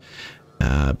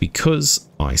 Because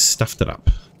I stuffed it up.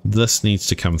 This needs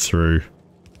to come through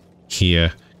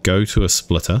here, go to a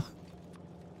splitter.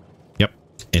 Yep.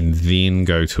 And then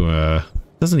go to a...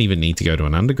 Doesn't even need to go to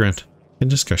an underground. And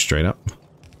just go straight up.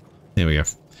 There we go.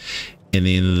 And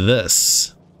then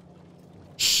this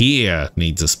here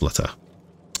needs a splitter.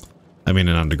 I mean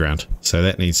an underground. So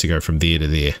that needs to go from there to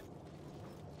there.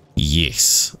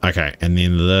 Yes. Okay. And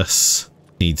then this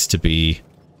needs to be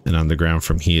an underground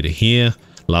from here to here.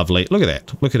 Lovely. Look at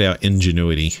that. Look at our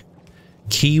ingenuity.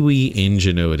 Kiwi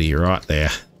ingenuity right there.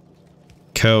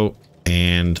 Cool.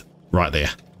 And right there.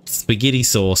 Spaghetti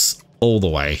sauce all the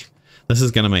way. This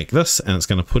is going to make this, and it's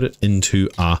going to put it into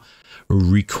a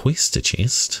requester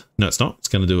chest. No, it's not. It's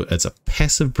going to do it as a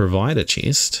passive provider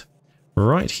chest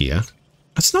right here.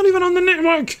 It's not even on the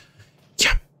network. You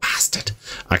bastard.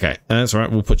 Okay, that's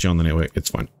right. We'll put you on the network. It's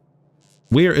fine.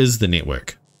 Where is the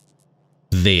network?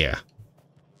 There.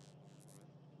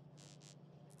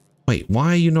 Wait, why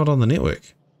are you not on the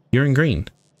network? You're in green.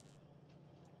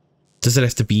 Does it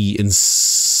have to be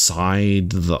inside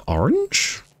the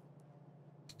orange?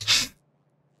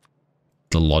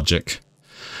 The logic.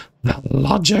 The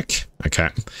logic. Okay.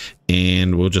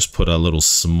 And we'll just put a little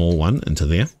small one into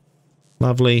there.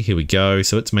 Lovely. Here we go.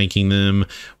 So it's making them.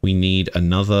 We need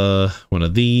another one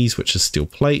of these, which is steel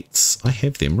plates. I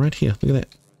have them right here. Look at that.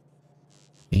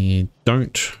 And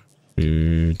don't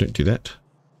do that.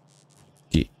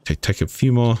 Yeah, take a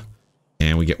few more.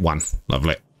 And we get one.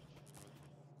 Lovely.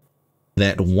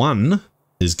 That one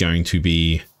is going to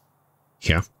be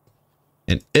here.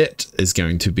 And it is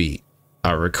going to be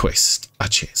a request, a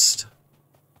chest.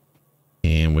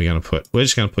 And we're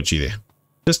just going to put you there.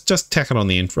 Just tack it on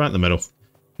the end, right in the middle.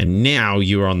 And now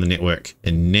you are on the network.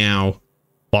 And now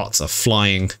bots are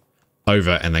flying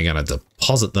over and they're going to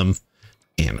deposit them.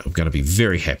 And I'm going to be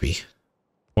very happy.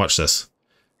 Watch this.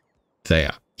 They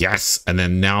are. Yes. And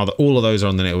then now that all of those are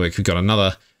on the network, we've got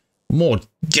another more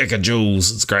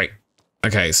gigajoules. It's great.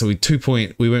 Okay, so we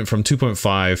went from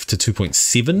 2.5 to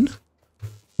 2.7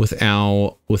 with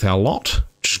our lot,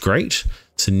 which is great.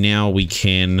 So now we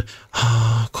can,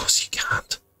 of course you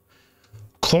can't.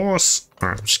 Of course. All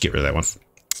right, just get rid of that one.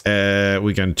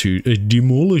 We're going to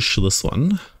demolish this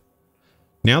one.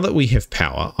 Now that we have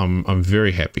power, I'm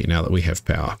very happy now that we have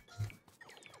power.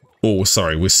 Oh,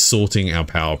 sorry, we're sorting our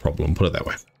power problem, put it that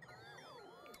way.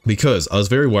 Because I was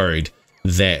very worried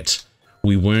that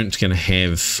we weren't going to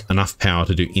have enough power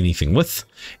to do anything with,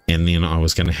 and then I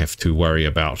was going to have to worry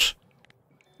about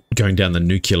going down the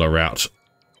nuclear route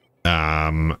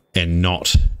and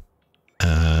not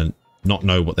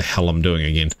know what the hell I'm doing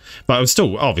again. But I'm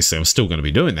still going to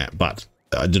be doing that, but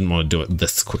I didn't want to do it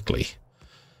this quickly.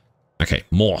 Okay,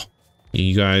 more. Are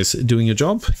you guys doing your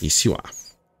job? Yes, you are.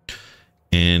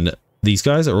 And these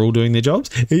guys are all doing their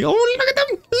jobs. Oh, look at them!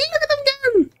 Look at them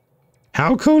go!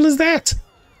 How cool is that?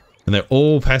 And they're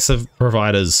all passive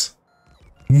providers.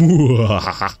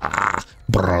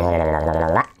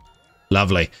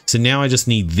 Lovely. So now I just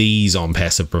need these on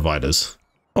passive providers.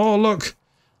 Oh, look.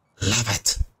 Love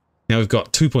it. Now we've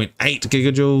got 2.8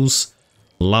 gigajoules.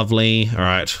 Lovely. All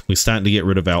right. We're starting to get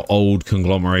rid of our old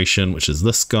conglomeration, which is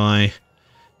this guy.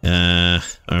 I'm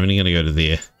only going to go to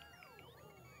there.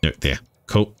 No, there.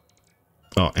 Cool.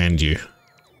 Oh, and you.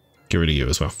 Get rid of you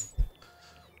as well.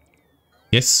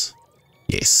 Yes.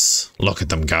 Yes. Look at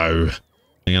them go.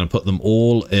 I'm going to put them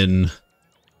all in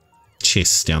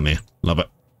chests down there. Love it.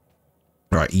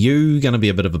 All right. You're going to be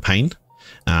a bit of a pain.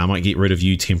 I might get rid of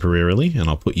you temporarily and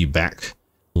I'll put you back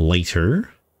later.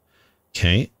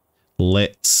 Okay.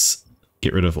 Let's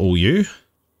get rid of all you.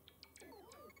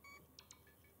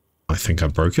 I think I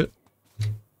broke it.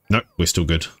 Nope. We're still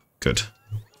good. Good.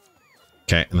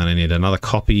 Okay. And then I need another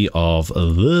copy of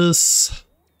this.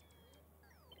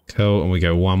 Cool. And we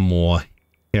go one more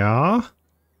here.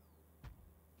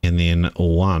 And then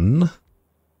one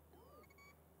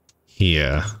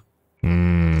here.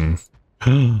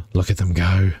 Look at them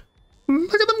go.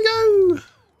 Look at them go.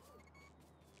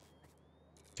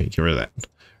 Okay, get rid of that.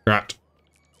 Right.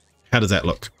 How does that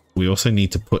look? We also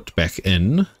need to put back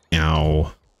in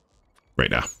our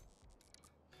radar.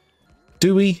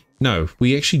 Do we? No,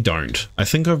 we actually don't. I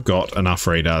think I've got enough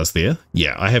radars there.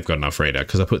 Yeah, I have got enough radar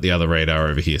because I put the other radar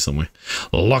over here somewhere.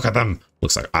 Look at them.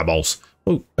 Looks like eyeballs.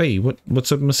 Oh, hey,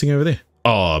 what's missing over there?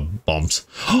 Oh, bombs.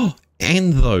 Oh,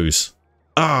 and those.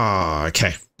 Ah,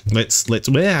 okay. Let's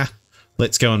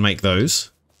let's go and make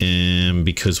those. And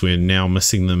because we're now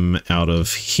missing them out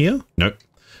of here. Nope,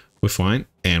 we're fine.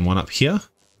 And one up here.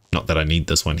 Not that I need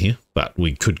this one here, but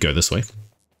we could go this way.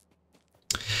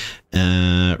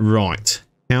 Right.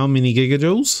 How many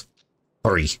gigajoules?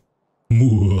 3.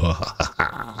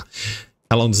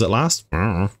 How long does it last?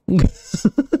 I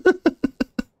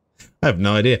have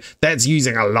no idea. That's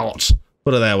using a lot.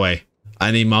 Put it that way.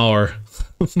 I need more.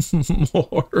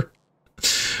 More.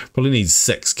 Probably need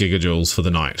 6 gigajoules for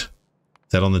the night.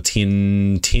 Is that on the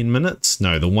 10 minutes?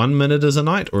 No, the 1 minute is a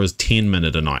night, or is 10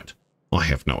 minute a night? I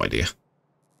have no idea.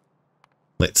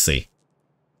 Let's see.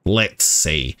 Let's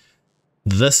see.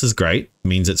 This is great.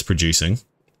 Means it's producing.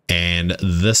 And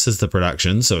this is the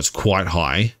production, so it's quite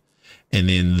high. And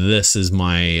then this is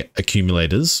my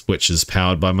accumulators, which is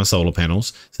powered by my solar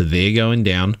panels. So they're going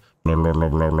down. Blah, blah, blah,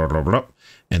 blah, blah, blah, blah.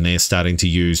 And they're starting to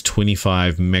use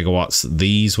 25 megawatts.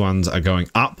 These ones are going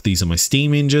up. These are my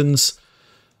steam engines.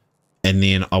 And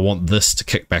then I want this to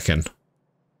kick back in.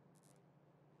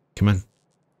 Come on.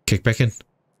 Kick back in.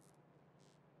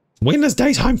 When is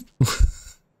daytime? Go!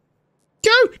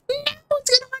 No,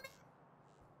 it's gonna run out.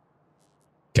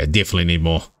 Okay, definitely need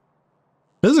more.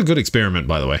 This is a good experiment,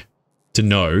 by the way. To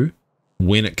know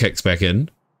when it kicks back in.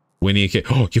 When you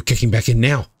kick... Oh, you're kicking back in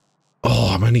now.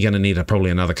 Oh, I'm only going to need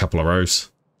probably another couple of rows.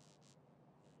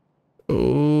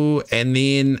 Oh, and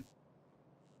then...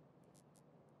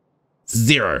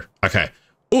 0. Okay.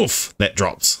 Oof, that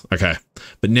drops. Okay.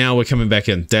 But now we're coming back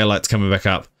in. Daylight's coming back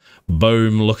up.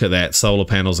 Boom, look at that. Solar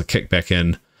panels are kicked back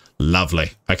in.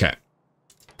 Lovely. Okay.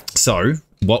 So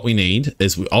what we need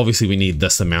is, obviously we need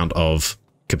this amount of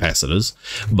capacitors,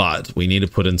 but we need to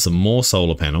put in some more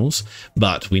solar panels,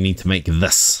 but we need to make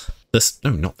this.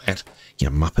 No, not that. You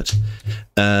muppet.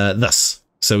 This.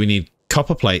 So we need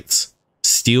copper plates,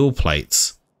 steel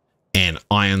plates, and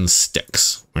iron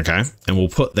sticks. Okay. And we'll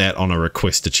put that on a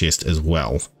requester chest as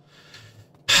well.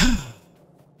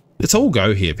 It's all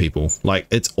go here, people. Like,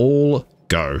 it's all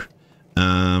go.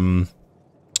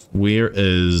 Where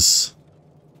is...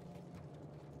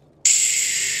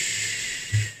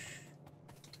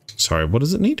 Sorry, what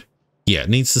does it need? Yeah, it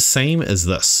needs the same as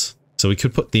this. So we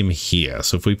could put them here.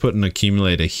 So if we put an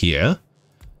accumulator here...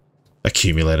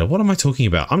 Accumulator, what am I talking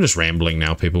about? I'm just rambling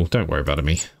now, people. Don't worry about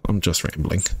me. I'm just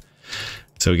rambling.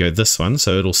 So we go this one,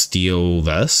 so it'll steal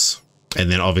this.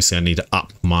 And then obviously I need to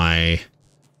up my...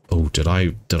 Oh, did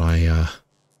I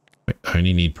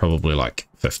only need probably like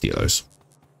 50 of those.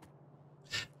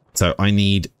 So I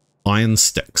need iron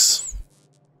sticks.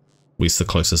 Where's the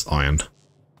closest iron?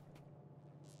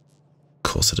 Of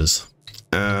course it is.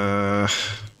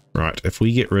 Right, if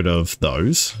we get rid of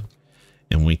those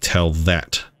and we tell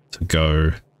that to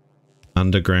go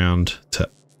underground to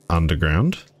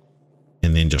underground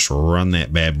and then just run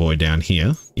that bad boy down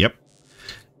here. Yep.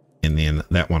 And then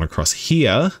that one across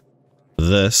here.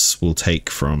 This will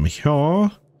take from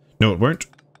here. No, it won't.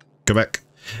 Go back.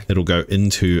 It'll go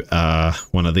into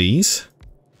one of these.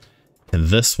 And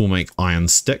this will make iron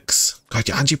sticks. God,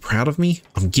 aren't you proud of me?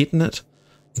 I'm getting it.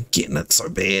 I'm getting it so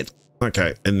bad.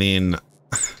 Okay, and then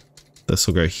this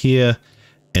will go here.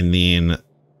 And then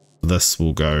this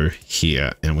will go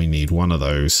here. And we need one of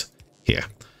those here.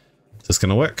 Is this going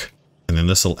to work? And then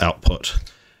this will output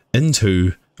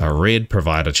into a red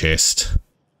provider chest.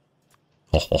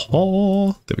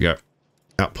 Oh, there we go.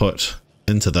 Output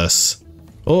into this.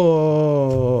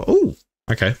 Oh,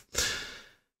 okay.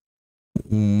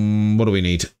 What do we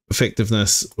need?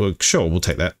 Effectiveness. Well, sure, we'll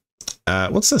take that.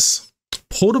 What's this?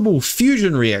 Portable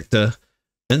fusion reactor.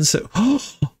 Insert. Oh,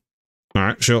 all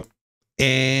right, sure.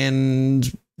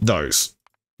 And those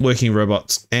working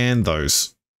robots and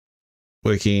those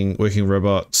working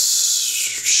robots.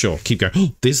 Sure, keep going.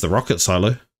 Oh, there's the rocket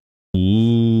silo.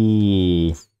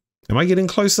 Ooh. Am I getting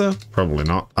closer? Probably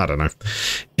not. I don't know.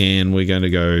 And we're going to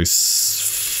go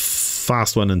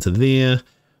fast one into there.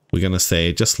 We're going to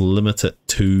say just limit it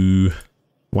to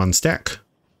 1 stack.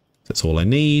 That's all I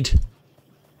need.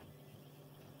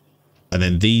 And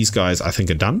then these guys I think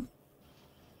are done.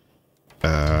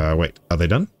 Wait, are they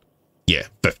done? Yeah,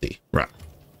 50. Right.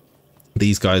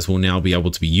 These guys will now be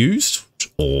able to be used.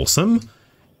 Awesome.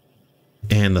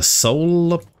 And the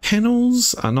solar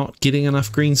panels are not getting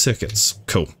enough green circuits.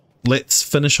 Cool. Let's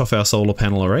finish off our solar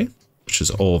panel array, which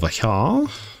is over here.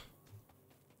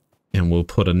 And we'll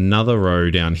put another row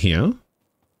down here.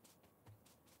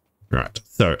 Right,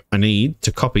 so I need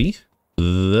to copy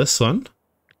this one.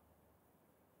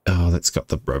 Oh, that's got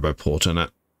the robo port in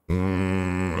it.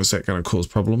 Is that going to cause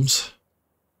problems?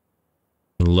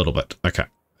 A little bit. Okay.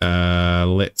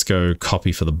 Let's go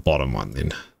copy for the bottom one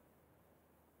then.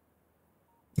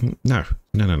 No.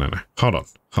 Hold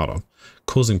on.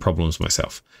 Causing problems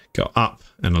myself. Go up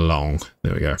and along.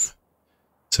 There we go.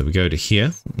 So we go to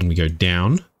here and we go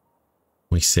down.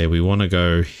 We say we want to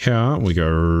go here. We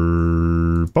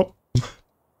go pop.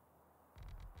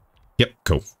 Yep,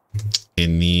 cool.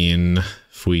 And then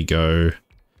if we go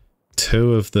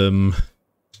 2 of them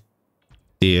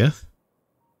there,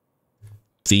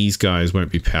 these guys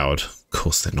won't be powered. Of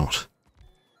course they're not.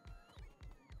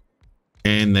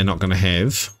 And they're not going to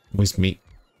have... Where's me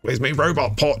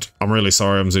robot pot? I'm really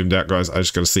sorry I'm zoomed out, guys. I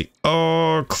just got to see.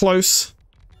 Oh, close.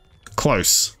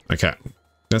 Close. Okay,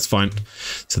 that's fine.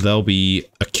 So they'll be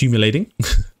accumulating.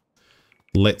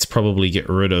 Let's probably get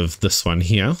rid of this one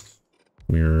here.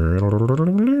 And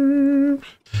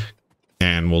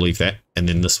we'll leave that. And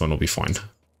then this one will be fine.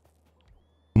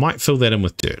 Might fill that in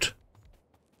with dirt.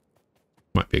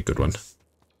 Might be a good one.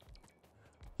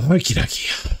 Okie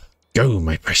dokie. Go,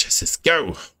 my preciouses,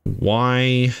 go!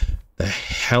 Why the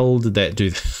hell did that do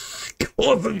that? Of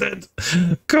course it did!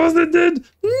 Of course it did!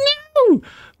 No!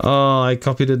 Oh, I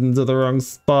copied it into the wrong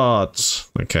spot.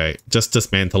 Okay, just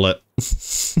dismantle it.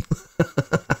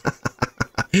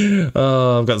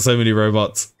 Oh, I've got so many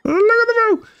robots. Look at them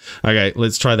all! Okay,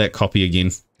 let's try that copy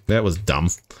again. That was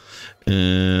dumb.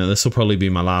 This will probably be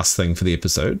my last thing for the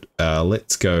episode.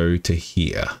 Let's go to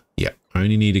here. Yeah, I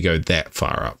only need to go that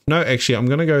far up. No, actually, I'm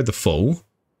going to go the full.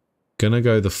 Gonna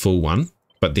go the full one,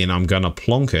 but then I'm going to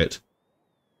plonk it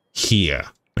here.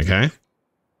 Okay?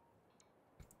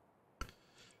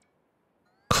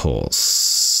 Of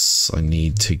course, I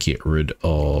need to get rid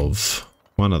of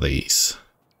one of these.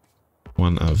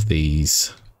 One of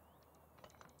these.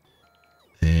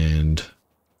 And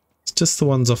it's just the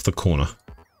ones off the corner.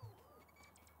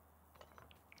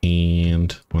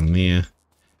 And one there.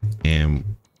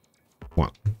 And one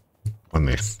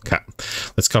there. Okay.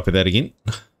 Let's copy that again.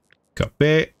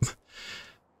 Copy.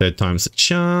 Third time's the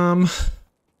charm.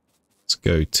 Let's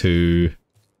go to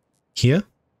here.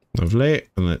 Lovely.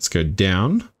 And let's go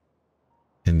down.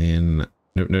 And then...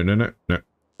 No.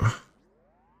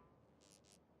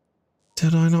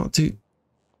 Did I not do...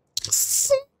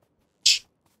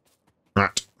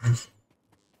 Right.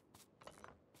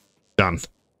 Done.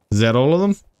 Is that all of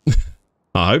them?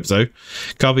 I hope so.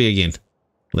 Copy again.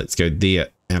 Let's go there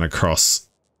and across.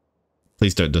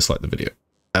 Please don't dislike the video.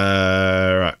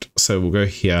 Right. So we'll go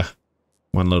here.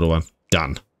 One little one.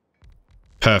 Done.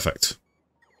 Perfect.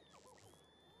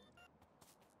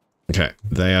 Okay.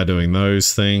 They are doing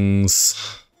those things.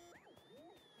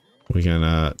 We're going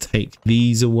to take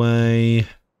these away.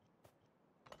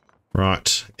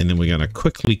 Right. And then we're going to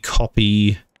quickly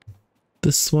copy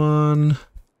this one.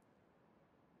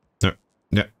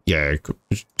 No, yeah,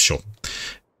 sure.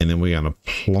 And then we're going to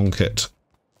plonk it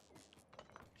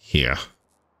here.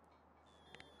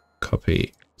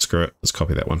 Copy. Screw it. Let's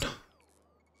copy that one.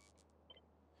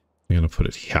 We're going to put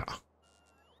it here.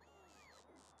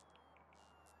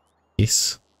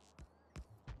 Yes.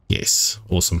 Yes.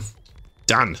 Awesome.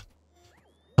 Done.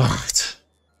 All right.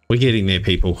 We're getting there,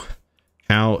 people.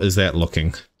 How is that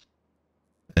looking?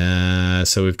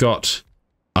 So we've got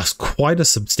quite a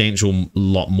substantial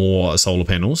lot more solar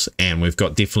panels, and we've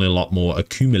got definitely a lot more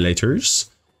accumulators.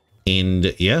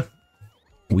 And yeah,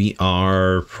 we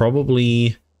are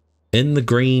probably in the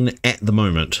green at the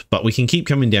moment, but we can keep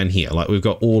coming down here. Like, we've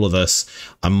got all of this.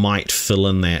 I might fill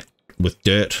in that with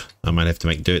dirt. I might have to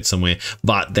make dirt somewhere,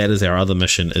 but that is our other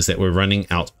mission, is that we're running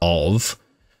out of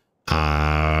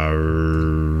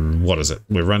what is it?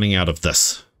 We're running out of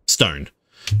this stone.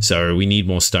 So we need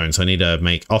more stone. So I need to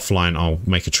make offline. I'll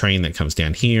make a train that comes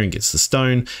down here and gets the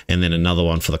stone, and then another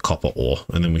one for the copper ore,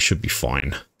 and then we should be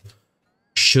fine.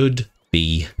 Should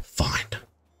be fine.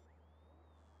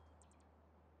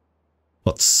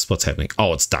 What's happening?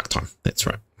 Oh, it's dark time. That's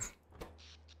right.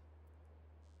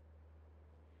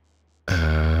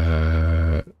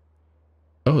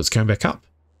 Oh, it's going back up.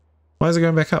 Why is it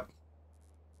going back up?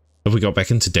 Have we got back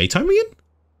into daytime again?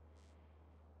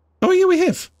 Oh yeah, we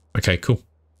have. Okay, cool.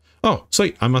 Oh,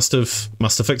 sweet. I must have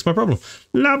fixed my problem.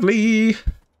 Lovely.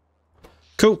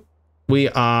 Cool. We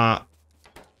are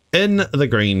in the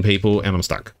green, people, and I'm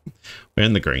stuck. We're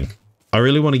in the green. I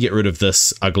really want to get rid of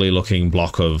this ugly looking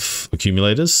block of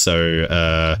accumulators. So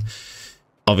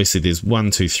obviously there's 1,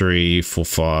 2, 3, 4,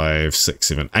 5, 6,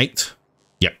 7, 8.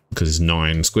 Yep, because there's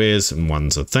 9 squares and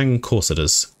one's a thing. Of course it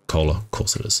is. Cola, of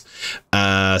course it is.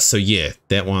 So yeah,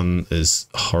 that one is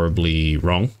horribly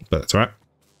wrong, but that's all right.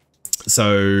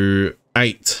 So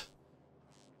 8.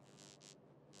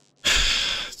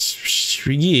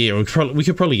 Yeah, we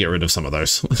could probably get rid of some of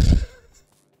those.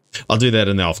 I'll do that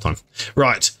in the off time.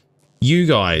 Right, you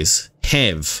guys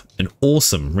have an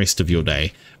awesome rest of your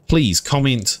day. please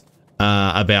comment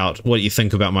about what you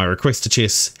think about my request to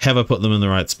chests. Have I put them in the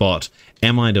right spot?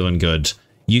 Am I doing good?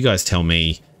 You guys tell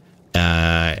me.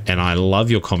 And I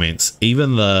love your comments,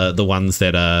 even the ones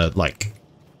that are like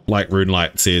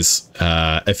Runelight says,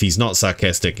 if he's not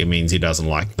sarcastic, it means he doesn't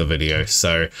like the video.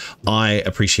 So I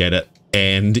appreciate it.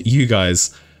 And you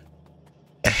guys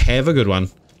have a good one.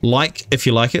 Like if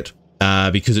you like it,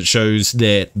 because it shows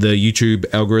that the YouTube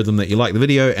algorithm that you like the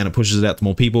video and it pushes it out to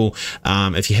more people.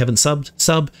 If you haven't subbed,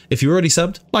 sub. If you're already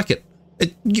subbed, like it.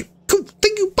 Cool.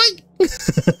 Thank you. Bye.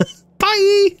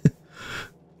 Bye.